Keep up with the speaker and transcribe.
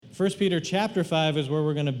1 Peter chapter 5 is where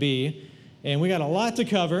we're going to be, and we got a lot to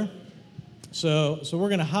cover, so we're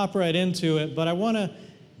going to hop right into it, but I want to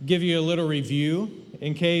give you a little review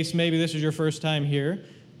in case maybe this is your first time here,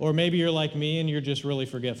 or maybe you're like me and you're just really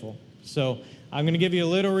forgetful. So I'm going to give you a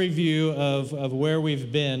little review of where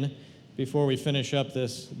we've been before we finish up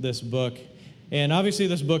this book. And obviously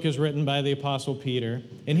this book is written by the Apostle Peter,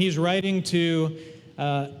 and he's writing to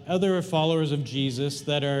other followers of Jesus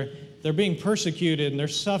that they're being persecuted and they're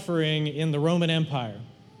suffering in the Roman Empire.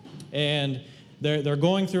 And they're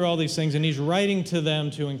going through all these things, and he's writing to them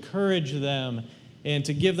to encourage them and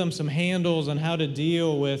to give them some handles on how to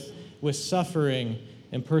deal with suffering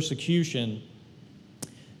and persecution.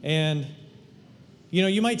 And,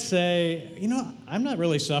 you might say, I'm not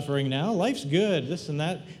really suffering now. Life's good, this and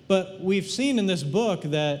that. But we've seen in this book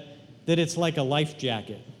that it's like a life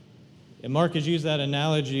jacket. And Mark has used that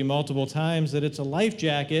analogy multiple times, that it's a life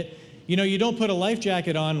jacket. You don't put a life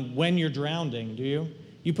jacket on when you're drowning, do you?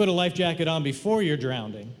 You put a life jacket on before you're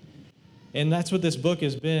drowning. And that's what this book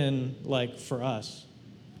has been like for us,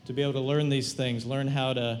 to be able to learn these things, learn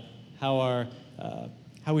how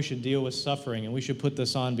we should deal with suffering, and we should put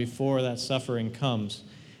this on before that suffering comes.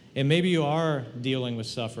 And maybe you are dealing with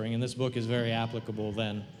suffering, and this book is very applicable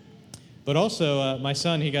then. But also, my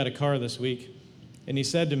son, he got a car this week, and he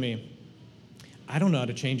said to me, I don't know how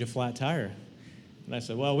to change a flat tire. And I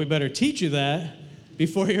said, well, we better teach you that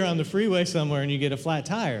before you're on the freeway somewhere and you get a flat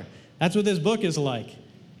tire. That's what this book is like,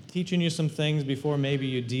 teaching you some things before maybe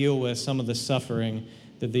you deal with some of the suffering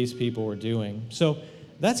that these people were doing. So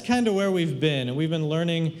that's kind of where we've been, and we've been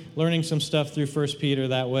learning some stuff through 1 Peter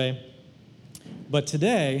that way. But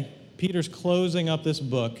today, Peter's closing up this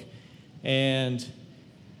book, and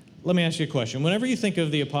let me ask you a question. Whenever you think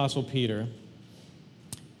of the Apostle Peter,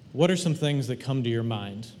 what are some things that come to your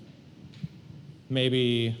mind?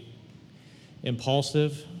 Maybe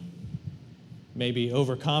impulsive, maybe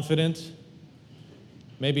overconfident,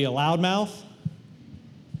 maybe a loudmouth,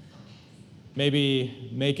 maybe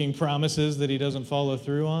making promises that he doesn't follow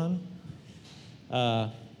through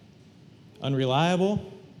on,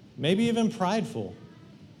 unreliable, maybe even prideful.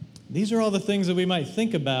 These are all the things that we might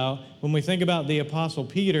think about when we think about the Apostle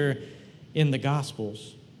Peter in the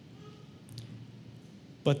Gospels.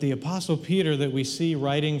 But the Apostle Peter that we see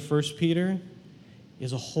writing 1 Peter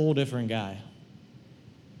is a whole different guy.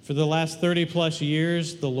 For the last 30 plus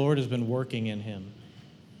years, the Lord has been working in him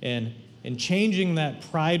and changing that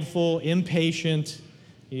prideful, impatient,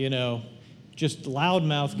 just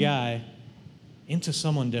loudmouth guy into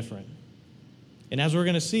someone different. And as we're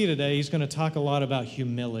going to see today, he's going to talk a lot about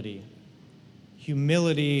humility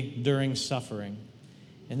during suffering.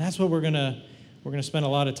 And that's what we're going to spend a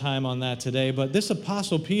lot of time on that today. But this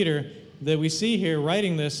Apostle Peter that we see here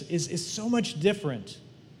writing this is so much different.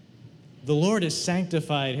 The Lord has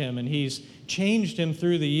sanctified him, and he's changed him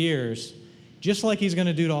through the years, just like he's going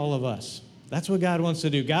to do to all of us. That's what God wants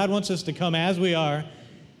to do. God wants us to come as we are,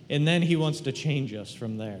 and then he wants to change us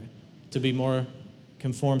from there to be more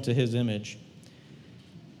conformed to his image.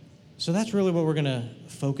 So that's really what we're going to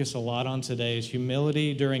focus a lot on today, is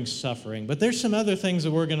humility during suffering. But there's some other things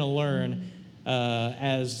that we're going to learn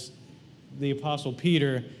as the Apostle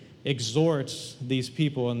Peter exhorts these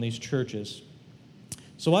people in these churches.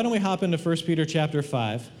 So why don't we hop into 1 Peter chapter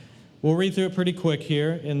 5. We'll read through it pretty quick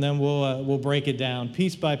here, and then we'll break it down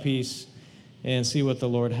piece by piece and see what the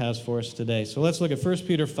Lord has for us today. So let's look at 1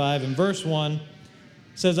 Peter 5 and verse 1. It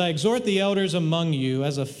says, I exhort the elders among you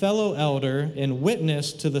as a fellow elder and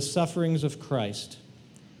witness to the sufferings of Christ,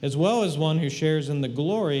 as well as one who shares in the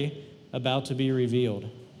glory about to be revealed.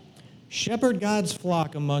 Shepherd God's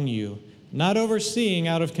flock among you, not overseeing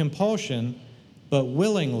out of compulsion, but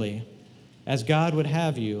willingly, as God would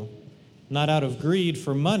have you, not out of greed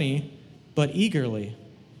for money, but eagerly,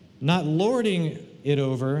 not lording it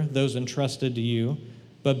over those entrusted to you,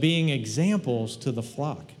 but being examples to the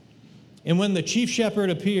flock. And when the chief shepherd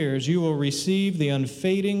appears, you will receive the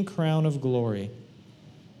unfading crown of glory.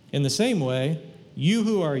 In the same way, you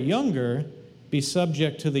who are younger, be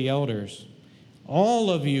subject to the elders. All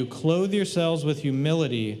of you clothe yourselves with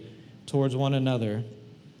humility towards one another,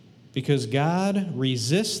 because God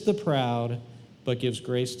resists the proud, but gives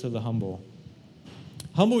grace to the humble.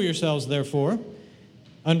 Humble yourselves, therefore,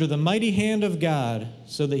 under the mighty hand of God,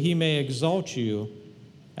 so that he may exalt you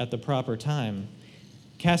at the proper time,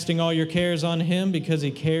 casting all your cares on him because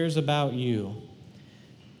he cares about you.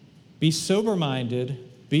 Be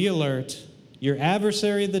sober-minded, be alert. Your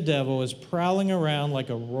adversary, the devil, is prowling around like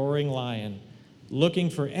a roaring lion, looking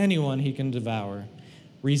for anyone he can devour.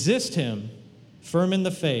 Resist him, firm in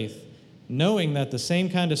the faith, knowing that the same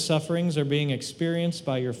kind of sufferings are being experienced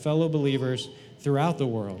by your fellow believers throughout the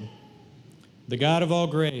world. The God of all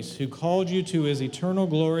grace, who called you to his eternal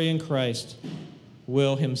glory in Christ,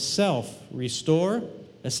 will himself restore,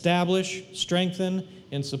 establish, strengthen,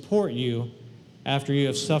 and support you after you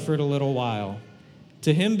have suffered a little while.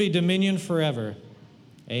 To him be dominion forever.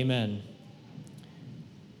 Amen.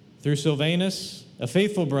 Through Silvanus, a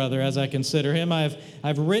faithful brother as I consider him,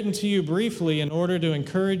 I've written to you briefly in order to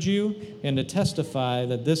encourage you and to testify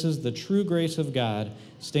that this is the true grace of God.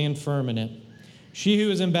 Stand firm in it. She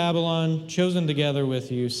who is in Babylon, chosen together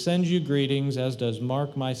with you, sends you greetings, as does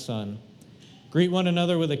Mark, my son. Greet one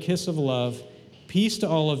another with a kiss of love. Peace to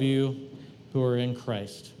all of you who are in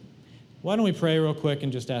Christ. Why don't we pray real quick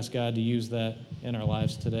and just ask God to use that in our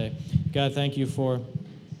lives today. God, thank you for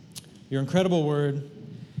your incredible word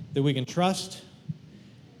that we can trust,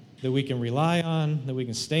 that we can rely on, that we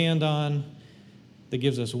can stand on, that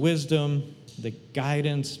gives us wisdom, the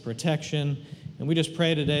guidance, protection. And we just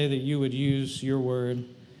pray today that you would use your word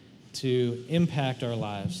to impact our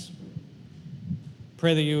lives.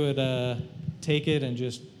 Pray that you would take it and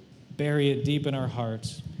just bury it deep in our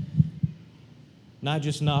hearts. Not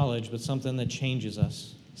just knowledge, but something that changes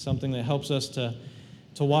us, something that helps us to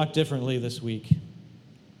walk differently this week.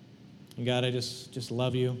 And God, I just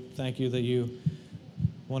love you. Thank you that you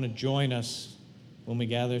want to join us when we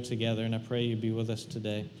gather together, and I pray you be with us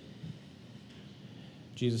today. In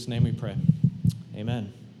Jesus' name we pray.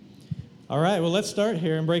 Amen. All right, well, let's start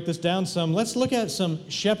here and break this down some. Let's look at some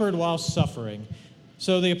shepherd while suffering.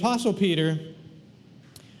 So the Apostle Peter,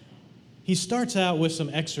 he starts out with some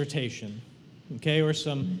exhortation, okay, or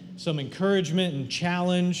some encouragement and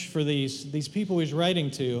challenge for these people he's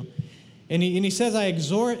writing to. And he says, I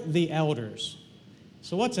exhort the elders.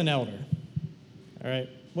 So what's an elder? All right,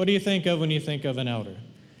 what do you think of when you think of an elder?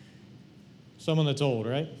 Someone that's old,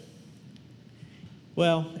 right?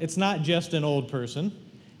 Well, it's not just an old person,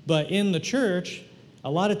 but in the church, a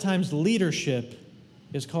lot of times leadership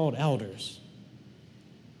is called elders.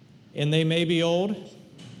 And they may be old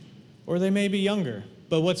or they may be younger.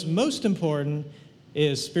 But what's most important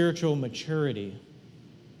is spiritual maturity.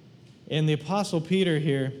 And the Apostle Peter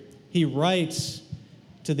here, he writes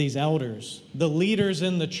to these elders, the leaders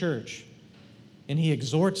in the church, and he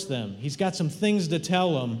exhorts them. He's got some things to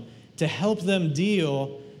tell them to help them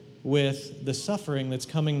deal with the suffering that's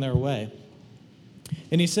coming their way.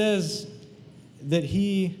 And he says that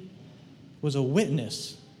he was a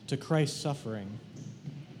witness to Christ's suffering.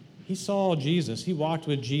 He saw Jesus. He walked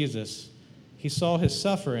with Jesus. He saw his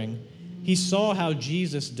suffering. He saw how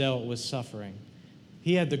Jesus dealt with suffering.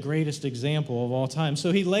 He had the greatest example of all time.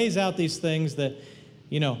 So he lays out these things that,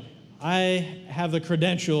 I have the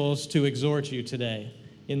credentials to exhort you today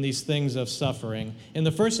in these things of suffering. And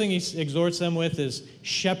the first thing he exhorts them with is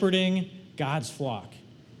shepherding God's flock.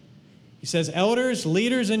 He says, elders,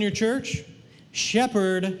 leaders in your church,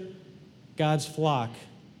 shepherd God's flock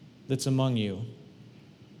that's among you.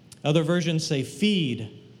 Other versions say feed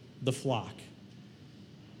the flock.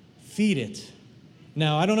 Feed it.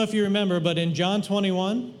 Now, I don't know if you remember, but in John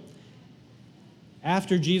 21,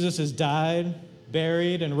 after Jesus has died,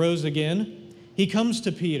 buried, and rose again, he comes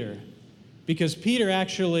to Peter, because Peter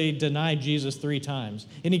actually denied Jesus 3 times.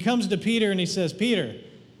 And he comes to Peter and he says, Peter,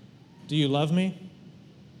 do you love me?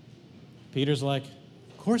 Peter's like,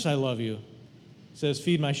 of course I love you. He says,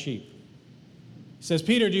 feed my sheep. He says,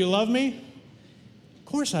 Peter, do you love me? Of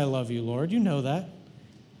course I love you, Lord. You know that.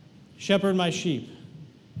 Shepherd my sheep.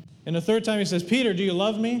 And the third time he says, Peter, do you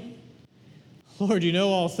love me? Lord, you know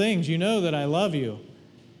all things. You know that I love you.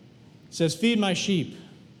 He says, feed my sheep.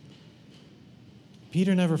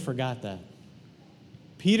 Peter never forgot that.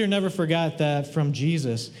 Peter never forgot that from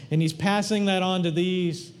Jesus. And he's passing that on to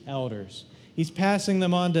these elders. He's passing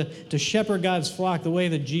them on to shepherd God's flock the way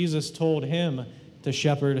that Jesus told him to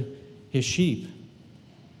shepherd his sheep.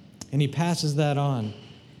 And he passes that on.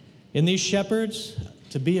 And these shepherds,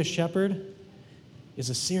 to be a shepherd is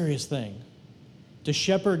a serious thing. To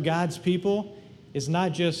shepherd God's people is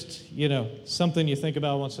not just, something you think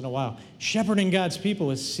about once in a while. Shepherding God's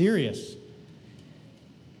people is serious.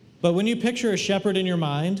 But when you picture a shepherd in your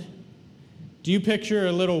mind, do you picture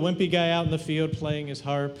a little wimpy guy out in the field playing his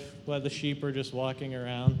harp while the sheep are just walking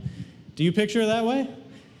around? Do you picture it that way?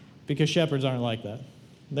 Because shepherds aren't like that.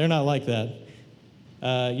 They're not like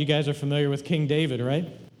that. You guys are familiar with King David, right?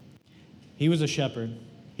 He was a shepherd.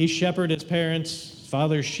 He shepherded his parents'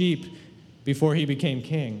 father's sheep before he became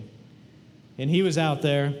king. And he was out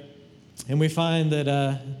there, and we find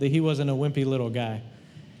that he wasn't a wimpy little guy.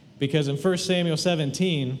 Because in 1 Samuel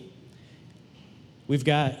 17, we've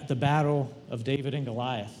got the battle of David and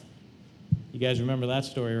Goliath. You guys remember that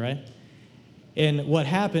story, right? And what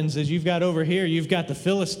happens is you've got the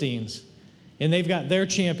Philistines, And they've got their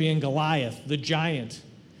champion, Goliath, the giant.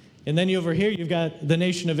 And then over here, you've got the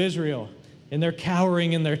nation of Israel, and they're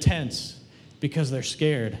cowering in their tents because they're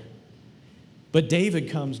scared. But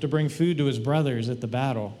David comes to bring food to his brothers at the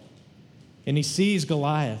battle, and he sees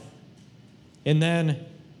Goliath. And then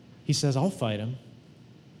he says, I'll fight him.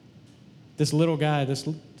 This little guy, this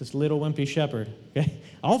little wimpy shepherd, okay?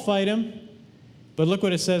 I'll fight him. But look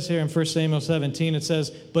what it says here in 1 Samuel 17. It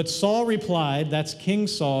says, but Saul replied, that's King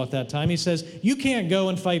Saul at that time, he says, you can't go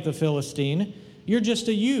and fight the Philistine. You're just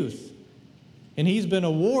a youth. And he's been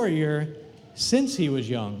a warrior since he was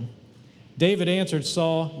young. David answered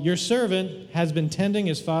Saul, your servant has been tending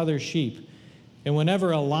his father's sheep. And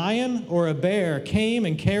whenever a lion or a bear came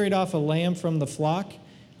and carried off a lamb from the flock,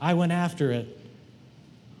 I went after it,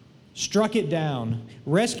 struck it down,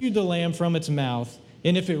 rescued the lamb from its mouth,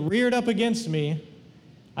 and if it reared up against me,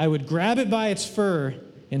 I would grab it by its fur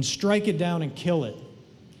and strike it down and kill it.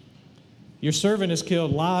 Your servant has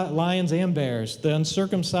killed lions and bears. The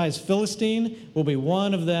uncircumcised Philistine will be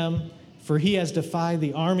one of them, for he has defied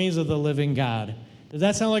the armies of the living God. Does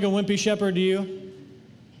that sound like a wimpy shepherd to you?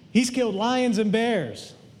 He's killed lions and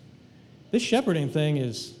bears. This shepherding thing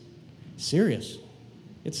is serious.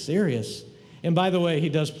 It's serious. And by the way, he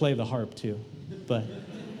does play the harp too.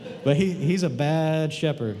 But he's a bad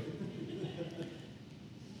shepherd.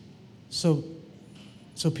 So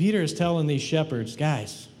Peter is telling these shepherds,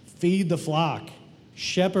 guys, feed the flock,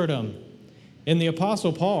 shepherd them. And the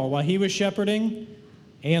Apostle Paul, while he was shepherding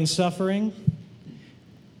and suffering,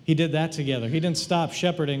 he did that together. He didn't stop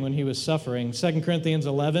shepherding when he was suffering. 2 Corinthians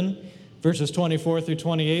 11, verses 24 through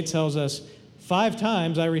 28 tells us, 5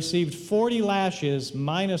 times I received 40 lashes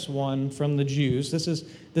minus 1 from the Jews. This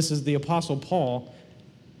is the Apostle Paul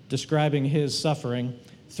describing his suffering.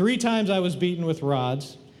 3 times I was beaten with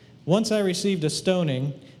rods. Once I received a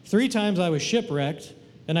stoning. 3 times I was shipwrecked,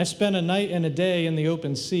 and I spent a night and a day in the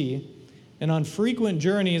open sea. And on frequent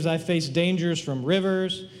journeys I faced dangers from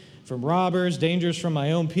rivers, from robbers, dangers from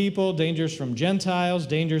my own people, dangers from Gentiles,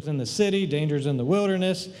 dangers in the city, dangers in the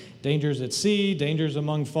wilderness, dangers at sea, dangers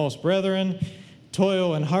among false brethren,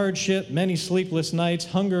 toil and hardship, many sleepless nights,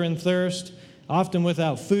 hunger and thirst, often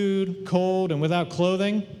without food, cold, and without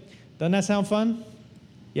clothing. Doesn't that sound fun?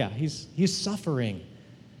 Yeah, he's suffering.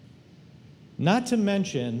 Not to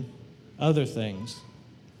mention other things.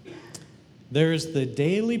 There's the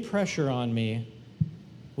daily pressure on me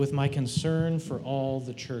with my concern for all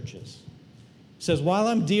the churches. It says, while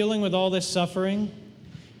I'm dealing with all this suffering,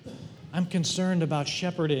 I'm concerned about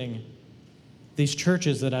shepherding these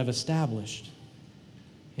churches that I've established.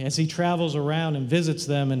 As he travels around and visits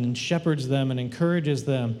them and shepherds them and encourages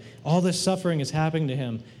them, all this suffering is happening to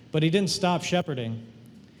him. But he didn't stop shepherding.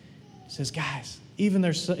 He says, guys, even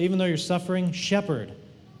though you're suffering, shepherd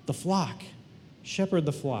the flock. Shepherd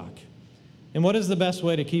the flock. And what is the best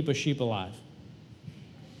way to keep a sheep alive?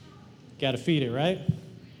 Got to feed it, right?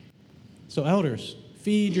 So elders,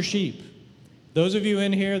 feed your sheep. Those of you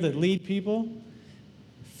in here that lead people,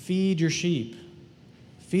 feed your sheep.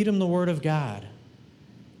 Feed them the Word of God.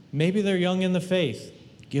 Maybe they're young in the faith.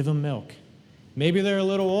 Give them milk. Maybe they're a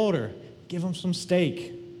little older. Give them some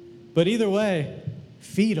steak. But either way,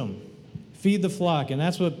 feed them. Feed the flock. And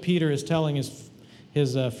that's what Peter is telling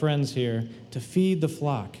his friends here, to feed the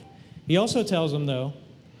flock. He also tells them, though,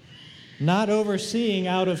 not overseeing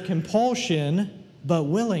out of compulsion, but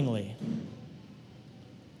willingly.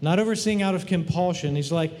 Not overseeing out of compulsion.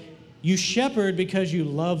 He's like, you shepherd because you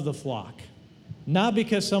love the flock, not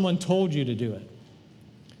because someone told you to do it.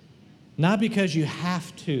 Not because you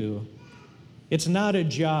have to. It's not a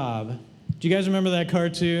job. Do you guys remember that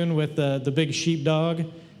cartoon with the big sheepdog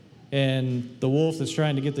and the wolf that's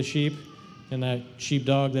trying to get the sheep, and that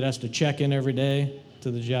sheepdog that has to check in every day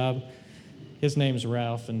to the job? His name's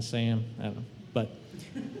Ralph and Sam. I don't know. But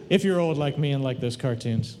if you're old like me and like those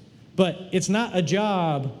cartoons. But it's not a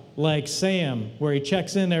job like Sam where he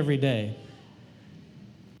checks in every day.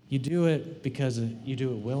 You do it because you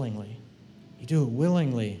do it willingly. You do it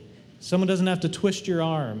willingly. Someone doesn't have to twist your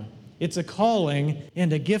arm. It's a calling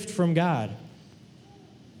and a gift from God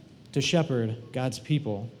to shepherd God's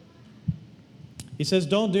people. He says,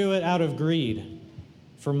 don't do it out of greed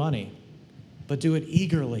for money, but do it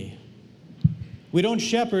eagerly. We don't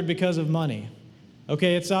shepherd because of money.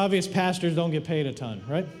 Okay, it's obvious pastors don't get paid a ton,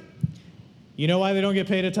 right? You know why they don't get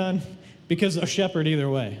paid a ton? Because they'll shepherd either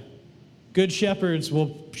way. Good shepherds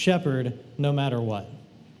will shepherd no matter what.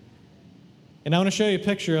 And I want to show you a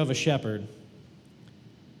picture of a shepherd.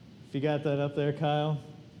 If you got that up there, Kyle.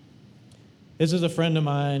 This is a friend of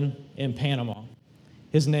mine in Panama.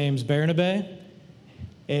 His name's Bernabe,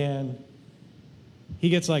 and he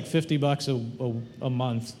gets like $50 a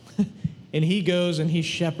month. And he goes and he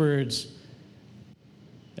shepherds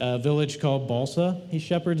a village called Balsa he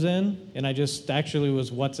shepherds in. And I just actually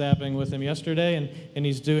was WhatsApping with him yesterday, and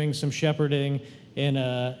he's doing some shepherding in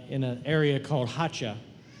an area called Hacha.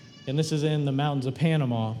 And this is in the mountains of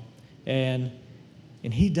Panama. And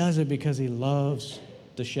he does it because he loves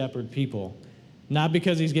to shepherd people, not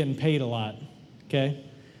because he's getting paid a lot, okay?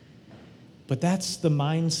 But that's the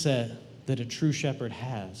mindset that a true shepherd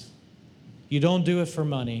has. You don't do it for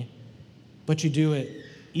money, but you do it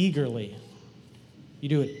eagerly. You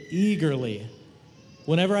do it eagerly.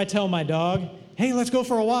 Whenever I tell my dog, hey, let's go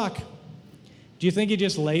for a walk, do you think he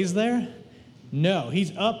just lays there? No,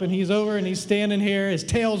 he's up and he's over and he's standing here, his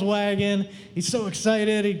tail's wagging, he's so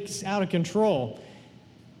excited, he's out of control.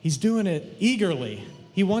 He's doing it eagerly.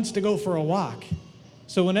 He wants to go for a walk.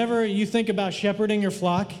 So whenever you think about shepherding your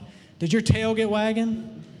flock, does your tail get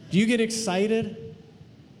wagging? Do you get excited?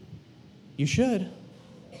 You should.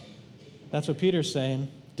 That's what Peter's saying.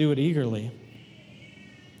 Do it eagerly.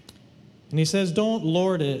 And he says, don't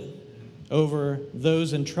lord it over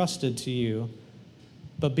those entrusted to you,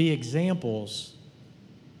 but be examples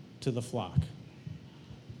to the flock.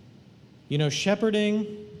 You know,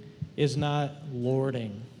 shepherding is not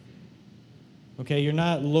lording. Okay, you're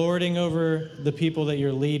not lording over the people that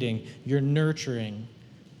you're leading. You're nurturing.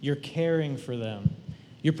 You're caring for them.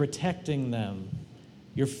 You're protecting them.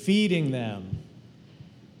 You're feeding them.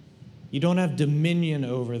 You don't have dominion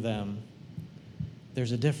over them.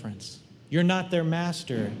 There's a difference. You're not their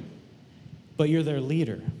master, but you're their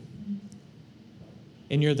leader.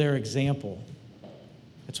 And you're their example.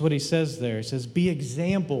 That's what he says there. He says, be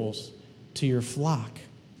examples to your flock.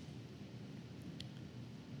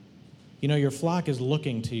 You know, your flock is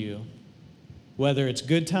looking to you, whether it's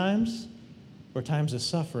good times or times of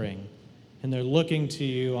suffering, and they're looking to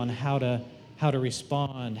you on how to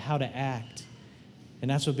respond, how to act.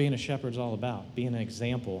 And that's what being a shepherd's all about, being an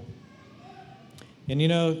example. And you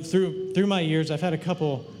know, through my years, I've had a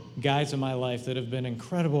couple guys in my life that have been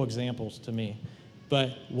incredible examples to me.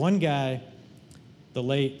 But one guy, the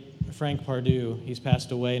late Frank Pardue, he's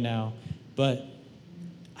passed away now, but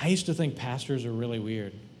I used to think pastors are really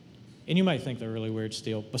weird. And you might think they're really weird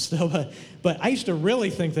but I used to really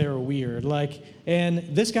think they were weird.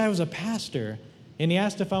 And this guy was a pastor, and he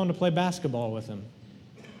asked if I wanted to play basketball with him.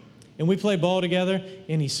 And we played ball together,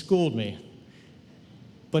 and he schooled me.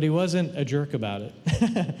 But he wasn't a jerk about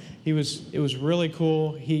it. It was really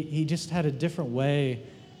cool. He just had a different way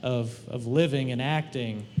of living and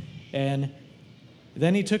acting. And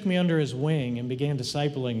then he took me under his wing and began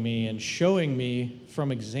discipling me and showing me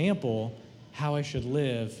from example how I should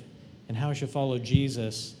live and how I should follow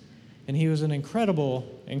Jesus. And he was an incredible,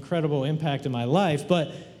 incredible impact in my life.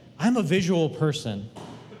 But I'm a visual person.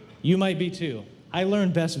 You might be too. I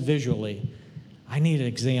learn best visually. I need an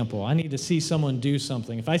example. I need to see someone do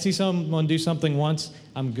something. If I see someone do something once,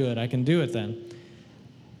 I'm good. I can do it then.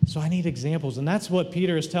 So I need examples. And that's what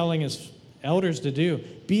Peter is telling his elders to do.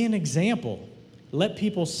 Be an example. Let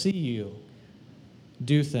people see you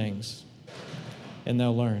do things, and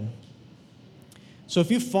they'll learn. So if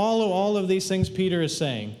you follow all of these things Peter is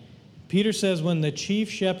saying, Peter says when the chief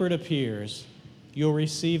shepherd appears, you'll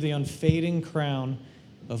receive the unfading crown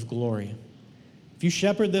of glory. If you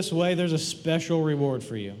shepherd this way, there's a special reward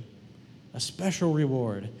for you. A special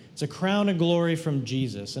reward. It's a crown of glory from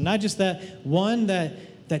Jesus. And not just that one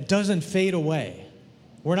that doesn't fade away.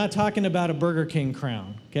 We're not talking about a Burger King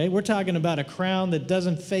crown, okay? We're talking about a crown that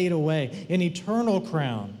doesn't fade away, an eternal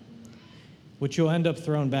crown, which you'll end up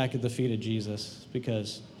thrown back at the feet of Jesus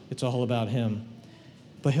because it's all about him.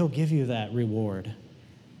 But he'll give you that reward.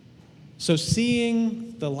 So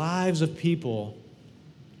seeing the lives of people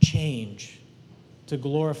change to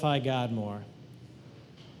glorify God more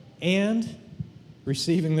and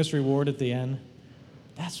receiving this reward at the end,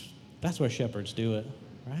 that's why shepherds do it,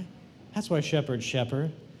 right? That's why shepherds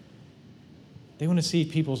shepherd. They want to see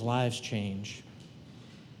people's lives change.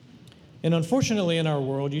 And unfortunately in our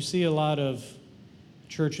world, you see a lot of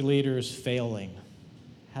church leaders failing,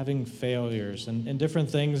 having failures, and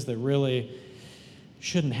different things that really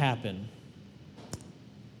shouldn't happen.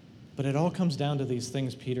 But it all comes down to these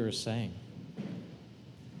things Peter is saying.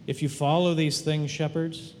 If you follow these things,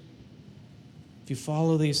 shepherds, if you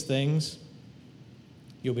follow these things,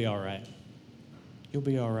 you'll be all right. You'll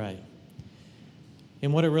be all right.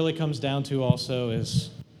 And what it really comes down to also is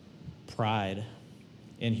pride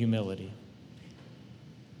and humility.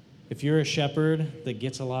 If you're a shepherd that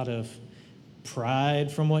gets a lot of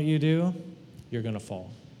pride from what you do, you're going to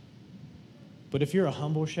fall. But if you're a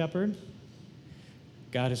humble shepherd,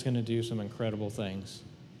 God is going to do some incredible things.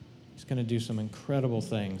 He's going to do some incredible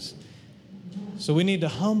things. So we need to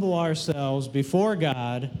humble ourselves before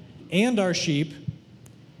God and our sheep,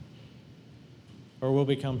 or we'll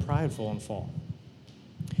become prideful and fall.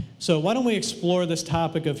 So why don't we explore this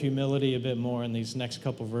topic of humility a bit more in these next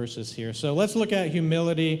couple verses here. So let's look at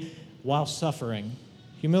humility while suffering.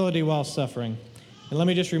 Humility while suffering. And let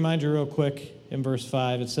me just remind you real quick in verse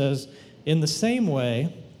 5. It says, "In the same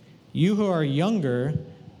way, you who are younger,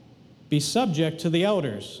 be subject to the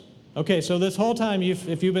elders." Okay, so this whole time,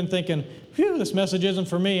 if you've been thinking, "Phew, this message isn't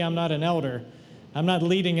for me, I'm not an elder. I'm not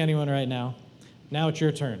leading anyone right now." Now it's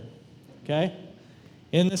your turn, okay?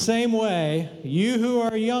 "In the same way, you who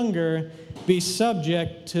are younger, be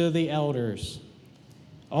subject to the elders."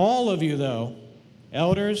 All of you, though,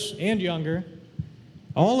 elders and younger,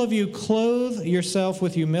 all of you clothe yourself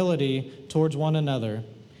with humility towards one another,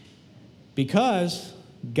 because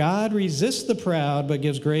God resists the proud but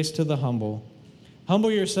gives grace to the humble.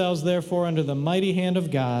 Humble yourselves, therefore, under the mighty hand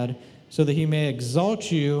of God, so that he may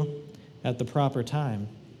exalt you at the proper time,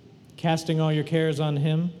 casting all your cares on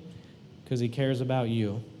him, because he cares about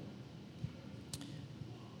you.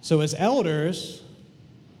 So as elders,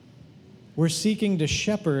 we're seeking to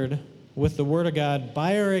shepherd with the Word of God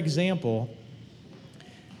by our example.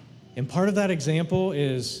 And part of that example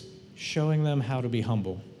is showing them how to be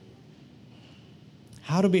humble.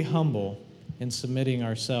 How to be humble in submitting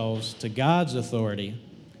ourselves to God's authority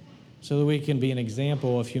so that we can be an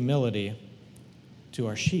example of humility to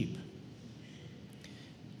our sheep.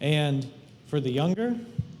 And for the younger,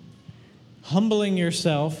 humbling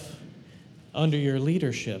yourself under your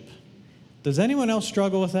leadership. Does anyone else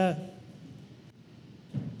struggle with that?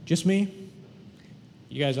 Just me?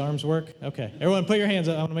 You guys' arms work? Okay. Everyone put your hands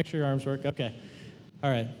up. I want to make sure your arms work. Okay. All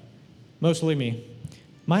right. Mostly me.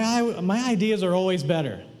 My ideas are always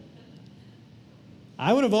better.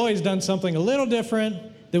 I would have always done something a little different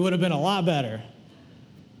that would have been a lot better.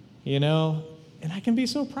 You know? And I can be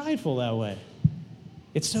so prideful that way.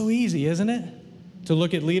 It's so easy, isn't it? To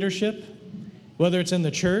look at leadership, whether it's in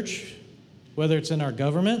the church, whether it's in our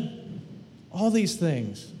government, all these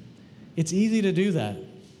things. It's easy to do that.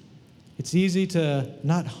 It's easy to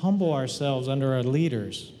not humble ourselves under our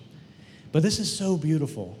leaders. But this is so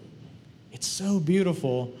beautiful. It's so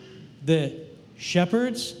beautiful that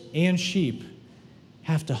shepherds and sheep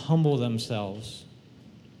have to humble themselves.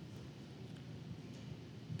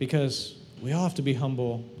 Because we all have to be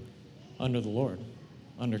humble under the Lord,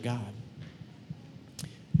 under God.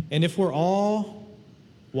 And if we're all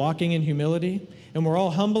walking in humility and we're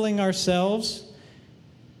all humbling ourselves,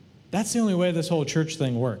 that's the only way this whole church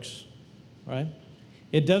thing works, right?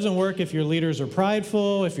 It doesn't work if your leaders are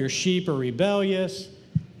prideful, if your sheep are rebellious.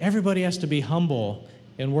 Everybody has to be humble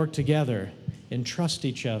and work together and trust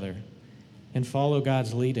each other and follow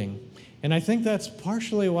God's leading. And I think that's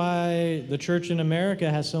partially why the church in America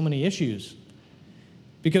has so many issues.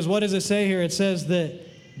 Because what does it say here? It says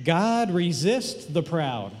that God resists the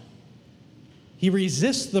proud. He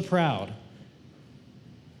resists the proud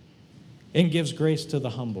and gives grace to the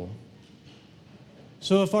humble.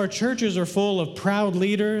 So if our churches are full of proud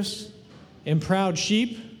leaders and proud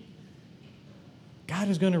sheep, God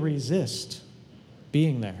is going to resist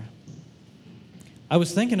being there. I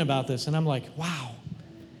was thinking about this, and I'm like, wow,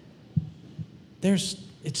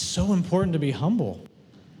 it's so important to be humble.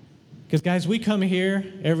 Because, guys, we come here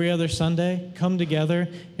every other Sunday, come together,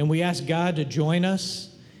 and we ask God to join us,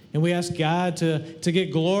 and we ask God to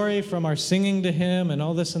get glory from our singing to Him and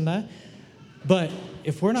all this and that. But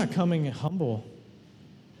if we're not coming humble,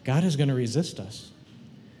 God is going to resist us.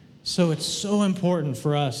 So it's so important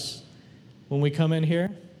for us when we come in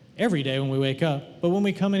here, every day when we wake up, but when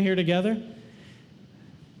we come in here together,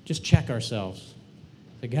 just check ourselves.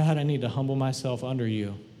 Say, God, I need to humble myself under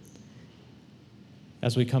you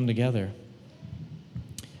as we come together.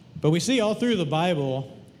 But we see all through the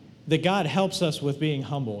Bible that God helps us with being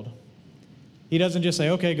humbled. He doesn't just say,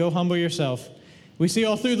 okay, go humble yourself. We see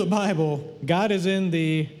all through the Bible, God is in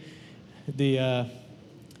the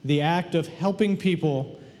act of helping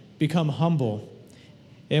people become humble.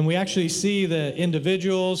 And we actually see that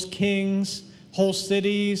individuals, kings, whole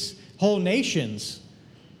cities, whole nations,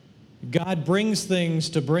 God brings things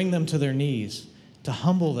to bring them to their knees, to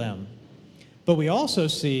humble them. But we also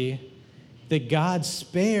see that God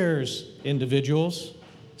spares individuals,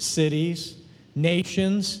 cities,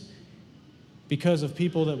 nations, because of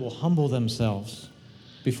people that will humble themselves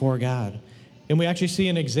before God. And we actually see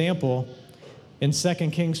an example in 2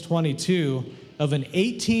 Kings 22 of an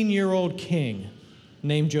 18-year-old king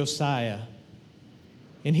named Josiah.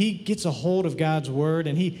 And he gets a hold of God's word,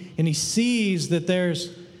 and he sees that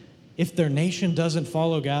if their nation doesn't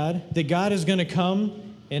follow God, that God is going to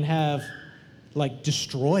come and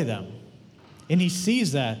destroy them. And he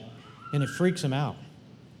sees that, and it freaks him out.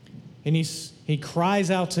 And he cries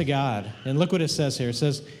out to God. And look what it says here. It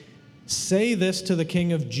says, say this to the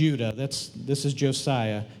king of Judah, this is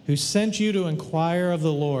Josiah, who sent you to inquire of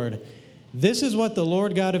the Lord. This is what the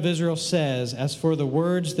Lord God of Israel says as for the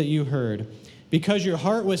words that you heard. Because your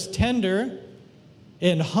heart was tender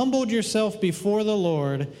and humbled yourself before the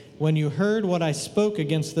Lord when you heard what I spoke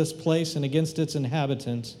against this place and against its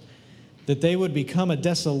inhabitants, that they would become a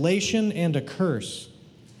desolation and a curse.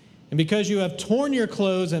 And because you have torn your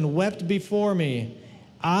clothes and wept before me,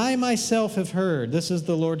 I myself have heard. This is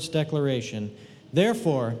the Lord's declaration.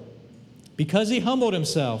 Therefore, because he humbled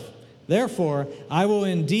himself, therefore, I will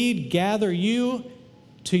indeed gather you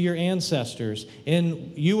to your ancestors,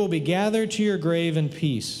 and you will be gathered to your grave in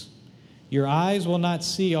peace. Your eyes will not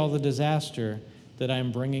see all the disaster that I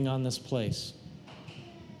am bringing on this place.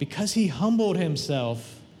 Because he humbled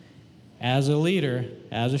himself as a leader,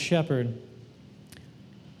 as a shepherd,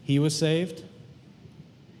 he was saved.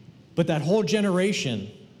 But that whole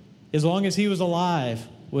generation, as long as he was alive,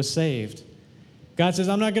 was saved. God says,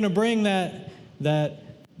 I'm not going to bring that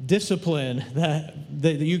discipline that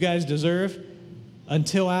you guys deserve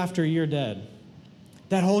until after you're dead.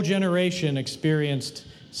 That whole generation experienced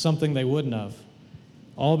something they wouldn't have,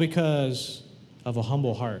 all because of a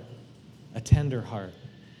humble heart, a tender heart.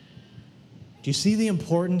 Do you see the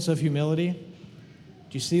importance of humility?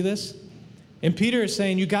 Do you see this? And Peter is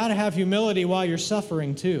saying you got to have humility while you're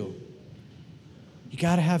suffering too. You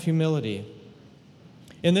got to have humility.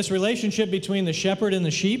 And this relationship between the shepherd and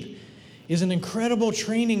the sheep is an incredible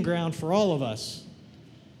training ground for all of us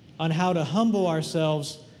on how to humble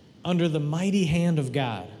ourselves under the mighty hand of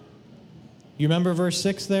God. You remember verse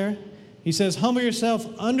 6 there? He says, humble yourself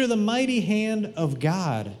under the mighty hand of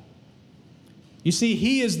God. You see,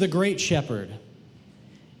 he is the great shepherd,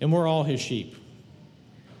 and we're all his sheep.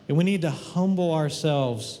 And we need to humble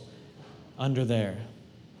ourselves under there.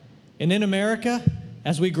 And in America,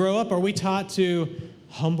 as we grow up, are we taught to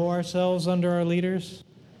humble ourselves under our leaders?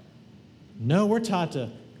 No, we're taught to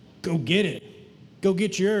go get it. Go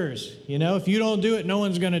get yours. If you don't do it, no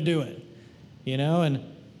one's going to do it.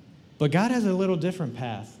 But God has a little different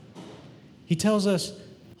path. He tells us,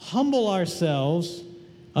 humble ourselves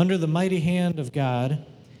under the mighty hand of God,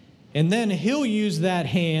 and then he'll use that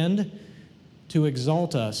hand to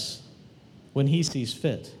exalt us when he sees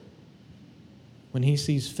fit. When he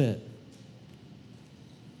sees fit.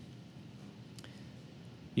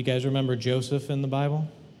 You guys remember Joseph in the Bible?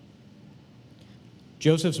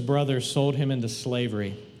 Joseph's brothers sold him into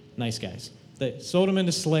slavery. Nice guys. They sold him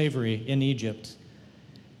into slavery in Egypt.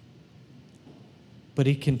 But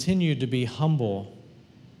he continued to be humble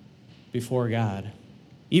before God.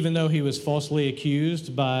 Even though he was falsely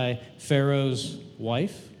accused by Pharaoh's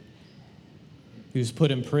wife, he was put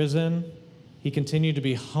in prison, he continued to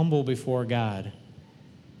be humble before God.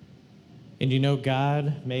 And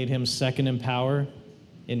God made him second in power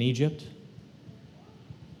in Egypt.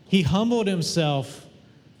 He humbled himself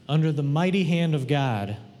under the mighty hand of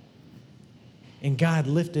God, and God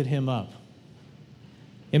lifted him up.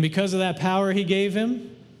 And because of that power he gave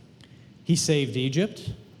him, he saved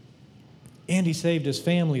Egypt, and he saved his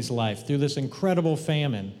family's life through this incredible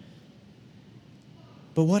famine.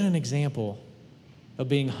 But what an example of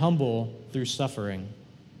being humble through suffering,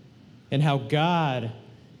 and how God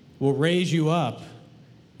will raise you up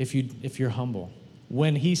if you're humble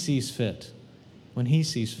when he sees fit. When he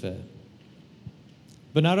sees fit.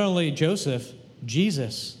 But not only Joseph,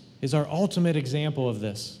 Jesus is our ultimate example of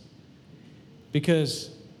this. Because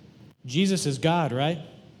Jesus is God, right?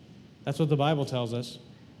 That's what the Bible tells us.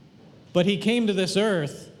 But he came to this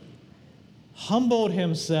earth, humbled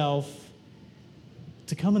himself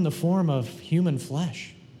to come in the form of human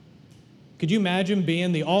flesh. Could you imagine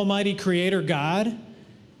being the almighty creator God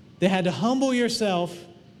that had to humble yourself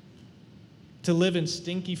to live in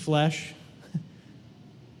stinky flesh,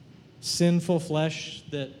 sinful flesh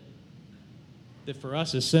that for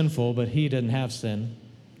us is sinful, but he didn't have sin,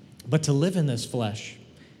 but to live in this flesh?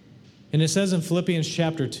 And it says in Philippians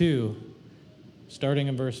chapter 2, starting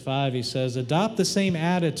in verse 5, he says, adopt the same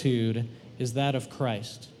attitude as that of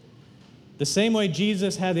Christ. The same way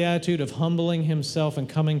Jesus had the attitude of humbling himself and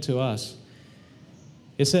coming to us.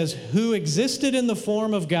 It says, who existed in the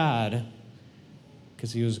form of God,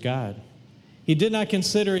 because he was God. He did not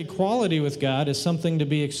consider equality with God as something to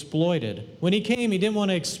be exploited. When he came, he didn't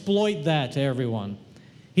want to exploit that to everyone.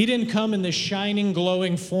 He didn't come in this shining,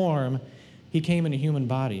 glowing form. He came in a human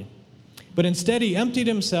body. But instead, he emptied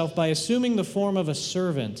himself by assuming the form of a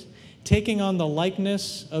servant, taking on the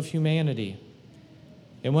likeness of humanity.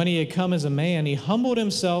 And when he had come as a man, he humbled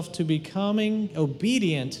himself to becoming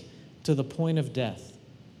obedient to the point of death,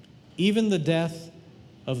 even the death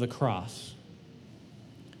of the cross.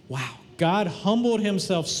 Wow. God humbled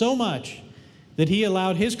himself so much that he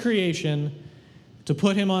allowed his creation to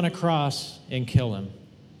put him on a cross and kill him.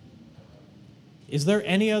 Is there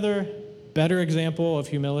any other better example of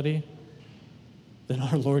humility than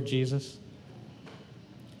our Lord Jesus?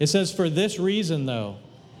 It says, for this reason, though,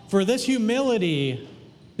 for this humility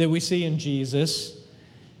that we see in Jesus,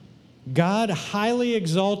 God highly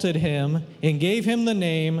exalted him and gave him the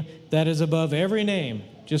name that is above every name,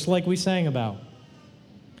 just like we sang about.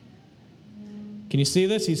 Can you see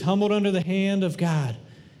this? He's humbled under the hand of God.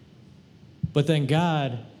 But then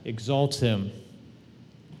God exalts him.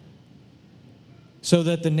 So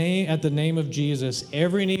that at the name of Jesus,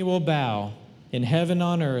 every knee will bow in heaven,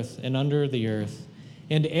 on earth, and under the earth.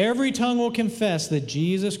 And every tongue will confess that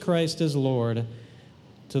Jesus Christ is Lord,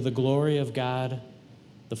 to the glory of God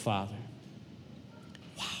the Father.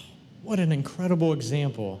 Wow, what an incredible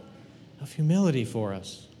example of humility for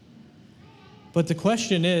us. But the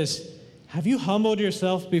question is, have you humbled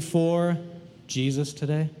yourself before Jesus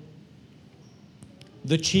today?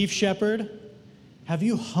 The chief shepherd, have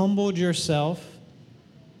you humbled yourself?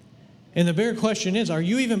 And the bigger question is, are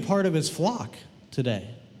you even part of his flock today?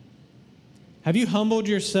 Have you humbled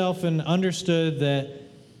yourself and understood that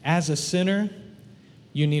as a sinner,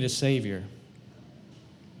 you need a Savior?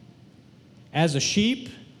 As a sheep,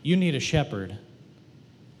 you need a shepherd.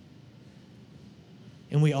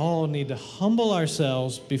 And we all need to humble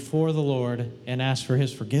ourselves before the Lord and ask for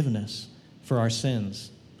his forgiveness for our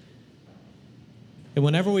sins. And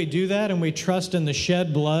whenever we do that and we trust in the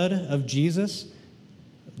shed blood of Jesus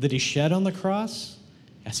that he shed on the cross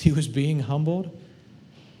as he was being humbled,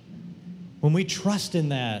 when we trust in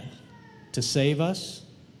that to save us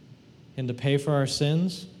and to pay for our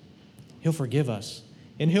sins, he'll forgive us.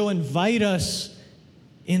 And he'll invite us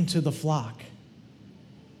into the flock.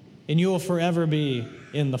 And you will forever be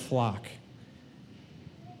in the flock.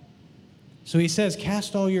 So he says,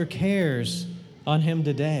 cast all your cares on him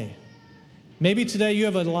today. Maybe today you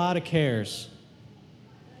have a lot of cares.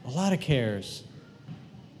 A lot of cares.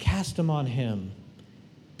 Cast them on him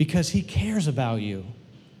because he cares about you.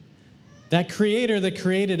 That creator that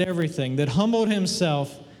created everything, that humbled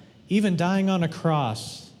himself, even dying on a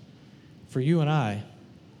cross for you and I.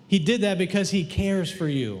 He did that because he cares for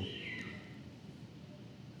you.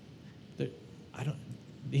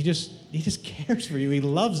 He just cares for you. He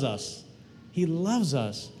loves us. He loves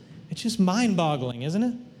us. It's just mind-boggling, isn't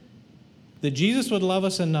it? That Jesus would love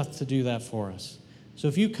us enough to do that for us. So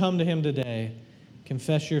if you come to him today,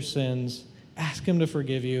 confess your sins, ask him to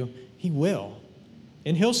forgive you, he will.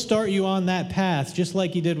 And he'll start you on that path, just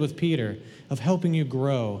like he did with Peter, of helping you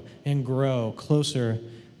grow and grow closer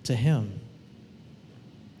to him.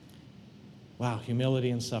 Wow, humility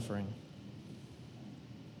and suffering.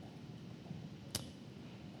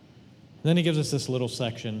 Then he gives us this little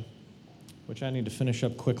section, which I need to finish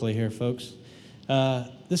up quickly here, folks.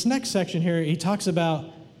 This next section here, he talks about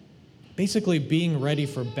basically being ready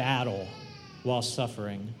for battle while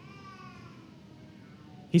suffering.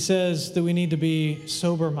 He says that we need to be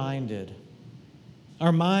sober-minded.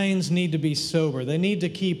 Our minds need to be sober. They need to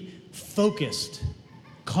keep focused,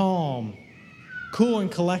 calm, cool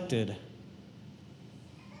and collected.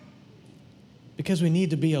 Because we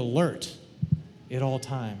need to be alert at all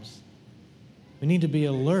times. We need to be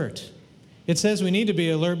alert. It says we need to be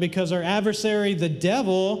alert because our adversary, the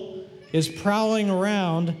devil, is prowling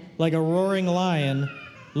around like a roaring lion,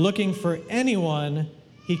 looking for anyone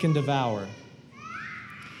he can devour.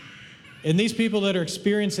 And these people that are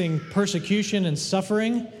experiencing persecution and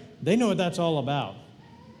suffering, they know what that's all about.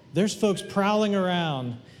 There's folks prowling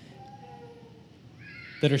around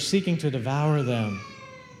that are seeking to devour them.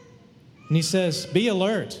 And he says, be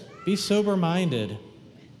alert, be sober-minded.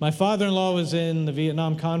 My father-in-law was in the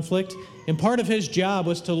Vietnam conflict, and part of his job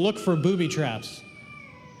was to look for booby traps.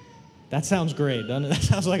 That sounds great, doesn't it? That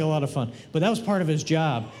sounds like a lot of fun. But that was part of his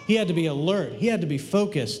job. He had to be alert. He had to be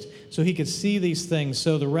focused so he could see these things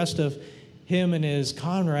so the rest of him and his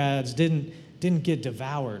comrades didn't get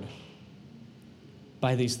devoured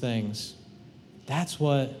by these things. That's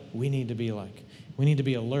what we need to be like. We need to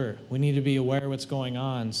be alert. We need to be aware of what's going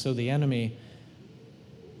on so the enemy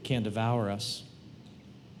can't devour us.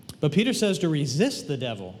 But Peter says to resist the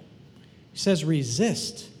devil. He says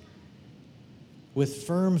resist with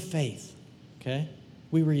firm faith, okay?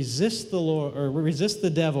 We resist the Lord, or we resist the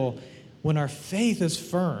devil when our faith is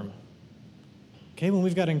firm. Okay, when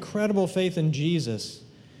we've got incredible faith in Jesus,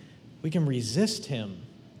 we can resist him.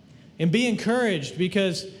 And be encouraged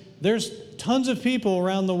because there's tons of people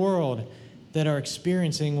around the world that are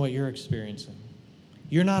experiencing what you're experiencing.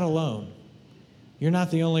 You're not alone. You're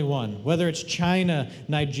not the only one. Whether it's China,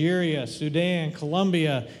 Nigeria, Sudan,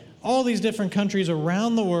 Colombia, all these different countries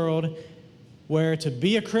around the world where to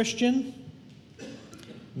be a Christian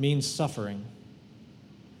means suffering.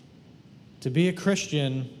 To be a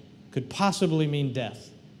Christian could possibly mean death.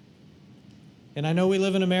 And I know we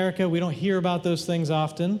live in America, we don't hear about those things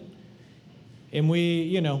often. And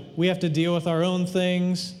we have to deal with our own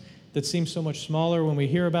things that seem so much smaller when we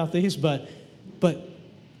hear about these, but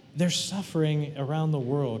there's suffering around the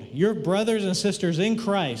world. Your brothers and sisters in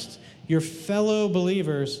Christ, your fellow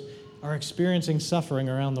believers, are experiencing suffering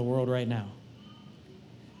around the world right now.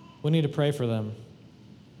 We need to pray for them.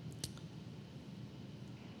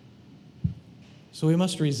 So we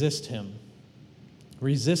must resist him.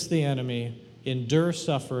 Resist the enemy, endure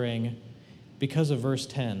suffering because of verse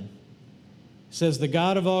 10. It says, the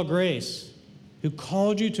God of all grace, who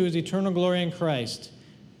called you to his eternal glory in Christ.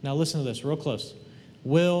 Now listen to this real close.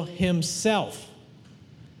 Will himself,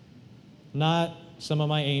 not some of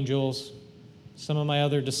my angels, some of my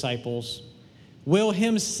other disciples, will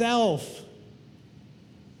himself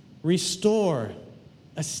restore,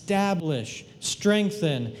 establish,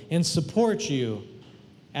 strengthen, and support you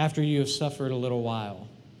after you have suffered a little while.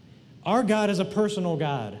 Our God is a personal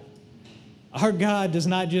God. Our God does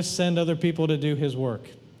not just send other people to do his work.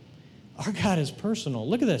 Our God is personal.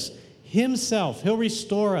 Look at this. Himself, he'll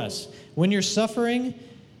restore us. When you're suffering,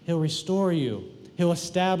 he'll restore you. He'll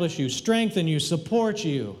establish you, strengthen you, support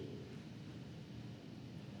you.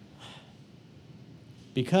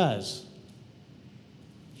 Because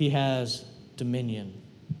he has dominion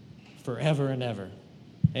forever and ever.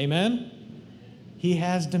 Amen? He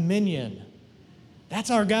has dominion.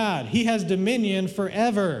 That's our God. He has dominion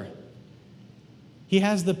forever. He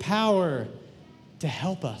has the power to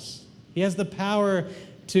help us. He has the power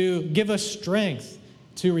to give us strength,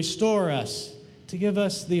 to restore us, to give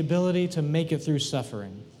us the ability to make it through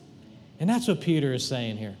suffering. And that's what Peter is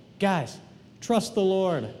saying here. Guys, trust the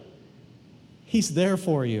Lord. He's there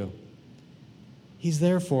for you. He's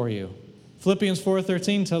there for you. Philippians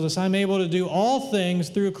 4:13 tells us, I'm able to do all things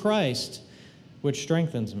through Christ, which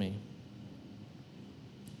strengthens me.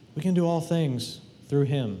 We can do all things through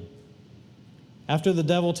him. After the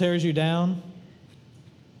devil tears you down,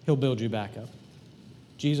 he'll build you back up.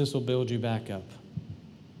 Jesus will build you back up.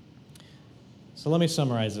 So let me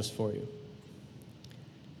summarize this for you.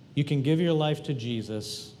 You can give your life to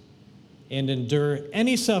Jesus and endure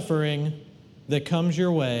any suffering that comes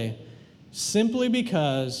your way simply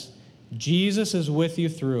because Jesus is with you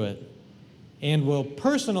through it and will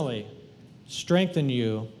personally strengthen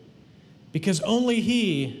you because only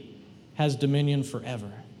he has dominion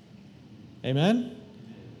forever. Amen?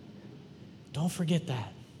 Don't forget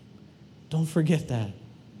that. Don't forget that.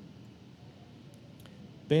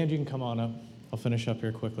 Band, you can come on up. I'll finish up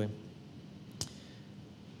here quickly.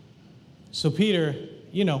 So Peter,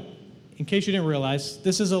 in case you didn't realize,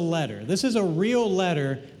 this is a letter. This is a real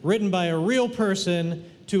letter written by a real person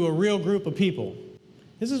to a real group of people.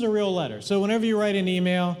 This is a real letter. So whenever you write an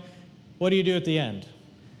email, what do you do at the end?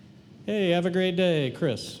 Hey, have a great day,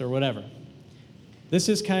 Chris, or whatever. This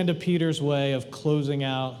is kind of Peter's way of closing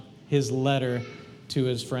out his letter to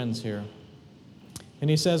his friends here. And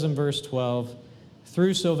he says in verse 12,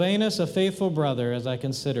 through Silvanus, a faithful brother, as I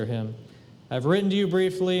consider him, I've written to you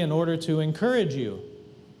briefly in order to encourage you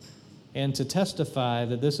and to testify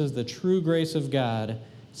that this is the true grace of God.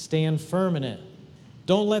 Stand firm in it.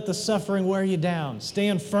 Don't let the suffering wear you down.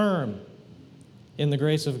 Stand firm in the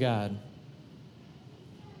grace of God.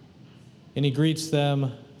 And he greets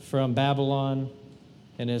them from Babylon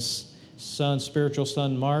and his spiritual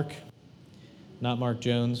son, Mark. Not Mark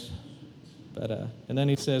Jones. And then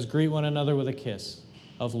he says, greet one another with a kiss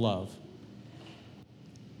of love.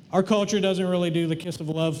 Our culture doesn't really do the kiss of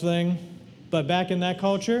love thing, but back in that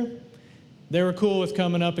culture, they were cool with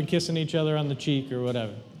coming up and kissing each other on the cheek or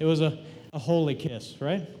whatever. It was a holy kiss,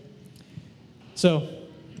 right? So,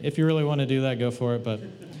 if you really want to do that, go for it. But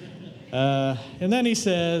and then he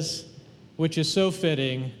says, which is so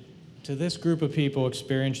fitting to this group of people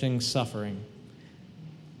experiencing suffering.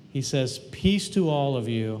 He says, peace to all of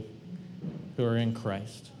you who are in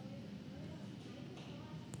Christ.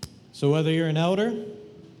 So whether you're an elder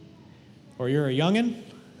or you're a youngin',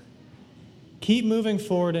 keep moving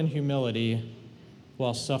forward in humility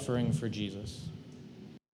while suffering for Jesus.